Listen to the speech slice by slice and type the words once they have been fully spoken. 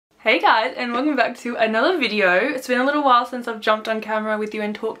Hey guys, and welcome back to another video. It's been a little while since I've jumped on camera with you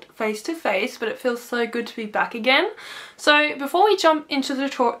and talked face to face, but it feels so good to be back again. So before we jump into the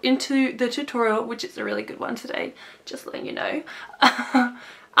tutorial, which is a really good one today, just letting you know,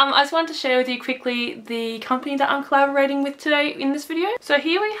 I just wanted to share with you quickly the company that I'm collaborating with today in this video. So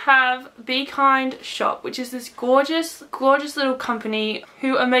here we have Be Kind Shop, which is this gorgeous little company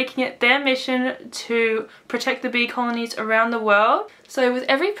who are making it their mission to protect the bee colonies around the world. So with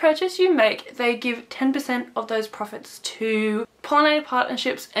every purchase you make, they give 10% of those profits to pollinated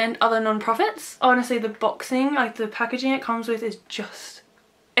partnerships and other non-profits. Honestly, the boxing, like the packaging it comes with, is just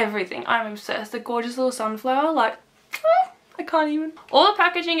everything. I'm obsessed. The gorgeous little sunflower, like, I can't even. All the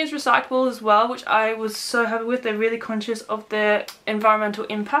packaging is recyclable as well, which I was so happy with. They're really conscious of their environmental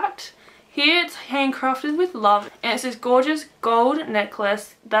impact. Here it's handcrafted with love, and it's this gorgeous gold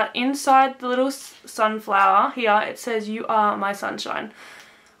necklace that inside the little sunflower here it says, "You are my sunshine."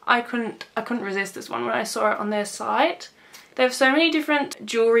 I couldn't resist this one when I saw it on their site. They have so many different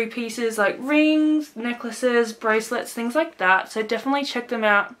jewelry pieces like rings, necklaces, bracelets, things like that. So definitely check them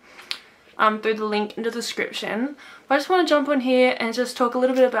out through the link in the description. But I just want to jump on here and just talk a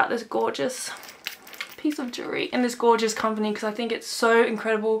little bit about this gorgeous piece of jewelry and this gorgeous company, because I think it's so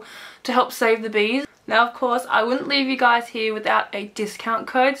incredible to help save the bees. Now of course I wouldn't leave you guys here without a discount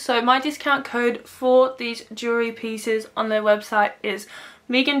code. So my discount code for these jewelry pieces on their website is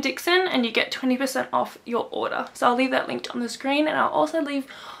Megan Dixon, and you get 20% off your order. So I'll leave that linked on the screen, and I'll also leave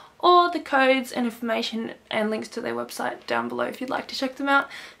all the codes and information and links to their website down below if you'd like to check them out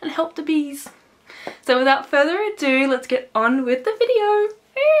and help the bees. So without further ado, let's get on with the video.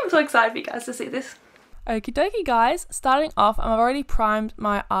 I'm so excited for you guys to see this. Okie dokie guys, starting off, I've already primed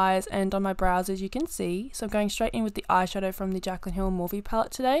my eyes and on my brows, as you can see. So I'm going straight in with the eyeshadow from the Jaclyn Hill Moerie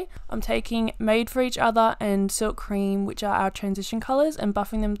palette today. I'm taking Made for Each Other and Silk Cream, which are our transition colours, and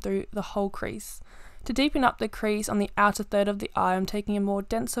buffing them through the whole crease. To deepen up the crease on the outer third of the eye, I'm taking a more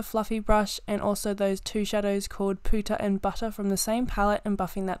denser fluffy brush and also those two shadows called Puta and Butter from the same palette, and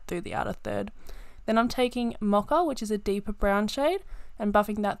buffing that through the outer third. Then I'm taking Mocha, which is a deeper brown shade, and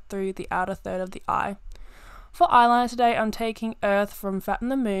buffing that through the outer third of the eye. For eyeliner today, I'm taking Earth from Fat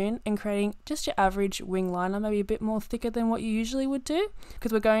and the Moon and creating just your average wing liner, maybe a bit more thicker than what you usually would do,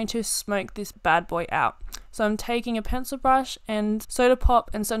 because we're going to smoke this bad boy out. So I'm taking a pencil brush and Soda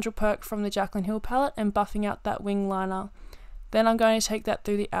Pop and Central Perk from the Jaclyn Hill palette and buffing out that wing liner. Then I'm going to take that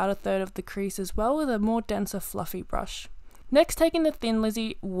through the outer third of the crease as well with a more denser fluffy brush. Next, taking the Thin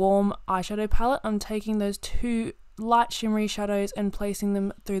Lizzy Warm eyeshadow palette, I'm taking those two light shimmery shadows and placing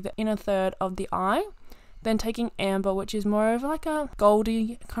them through the inner third of the eye. Then taking Amber, which is more of like a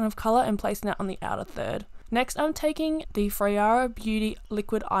goldy kind of colour, and placing that on the outer third. Next, I'm taking the Freya Beauty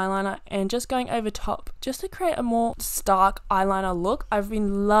liquid eyeliner and just going over top just to create a more stark eyeliner look. I've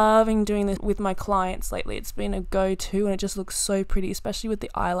been loving doing this with my clients lately. It's been a go-to and it just looks so pretty, especially with the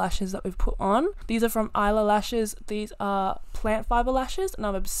eyelashes that we've put on. These are from Eyela lashes. These are plant fibre lashes, and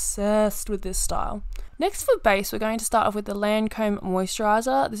I'm obsessed with this style. Next, for base, we're going to start off with the Lancome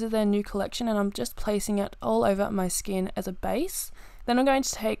Moisturiser. This is their new collection, and I'm just placing it all over my skin as a base. Then I'm going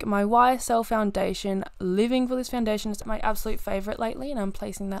to take my YSL foundation. Living for this foundation is my absolute favourite lately, and I'm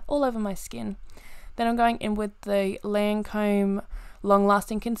placing that all over my skin. Then I'm going in with the Lancome Long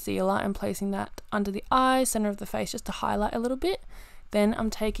Lasting Concealer and placing that under the eye, centre of the face, just to highlight a little bit. Then I'm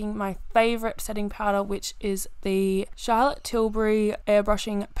taking my favourite setting powder, which is the Charlotte Tilbury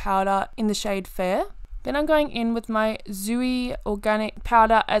Airbrushing Powder in the shade Fair. Then I'm going in with my Zooey Organic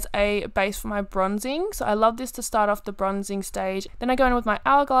Powder as a base for my bronzing. So I love this to start off the bronzing stage. Then I go in with my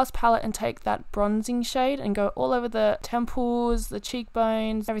Hourglass palette and take that bronzing shade and go all over the temples, the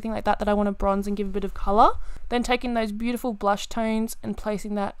cheekbones, everything like that I want to bronze and give a bit of colour. Then taking those beautiful blush tones and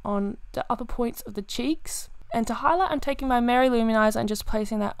placing that on the upper points of the cheeks. And to highlight, I'm taking my Moerie Luminizer and just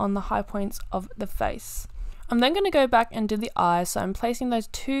placing that on the high points of the face. I'm then going to go back and do the eyes, so I'm placing those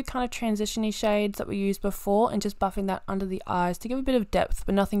two kind of transition-y shades that we used before and just buffing that under the eyes to give a bit of depth,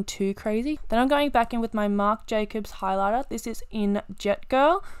 but nothing too crazy. Then I'm going back in with my Marc Jacobs highlighter. This is in Jet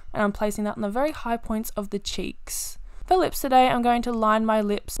Girl, and I'm placing that on the very high points of the cheeks. For lips today, I'm going to line my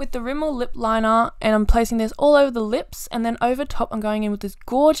lips with the Rimmel lip liner, and I'm placing this all over the lips, and then over top I'm going in with this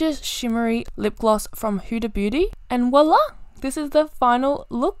gorgeous shimmery lip gloss from Huda Beauty, and voila! This is the final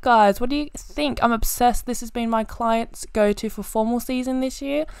look, guys. What do you think? I'm obsessed. This has been my client's go-to for formal season this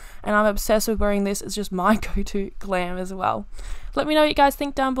year, and I'm obsessed with wearing this as just my go-to glam as well. Let me know what you guys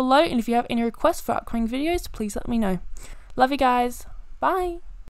think down below, and if you have any requests for upcoming videos, please let me know. Love you guys. Bye.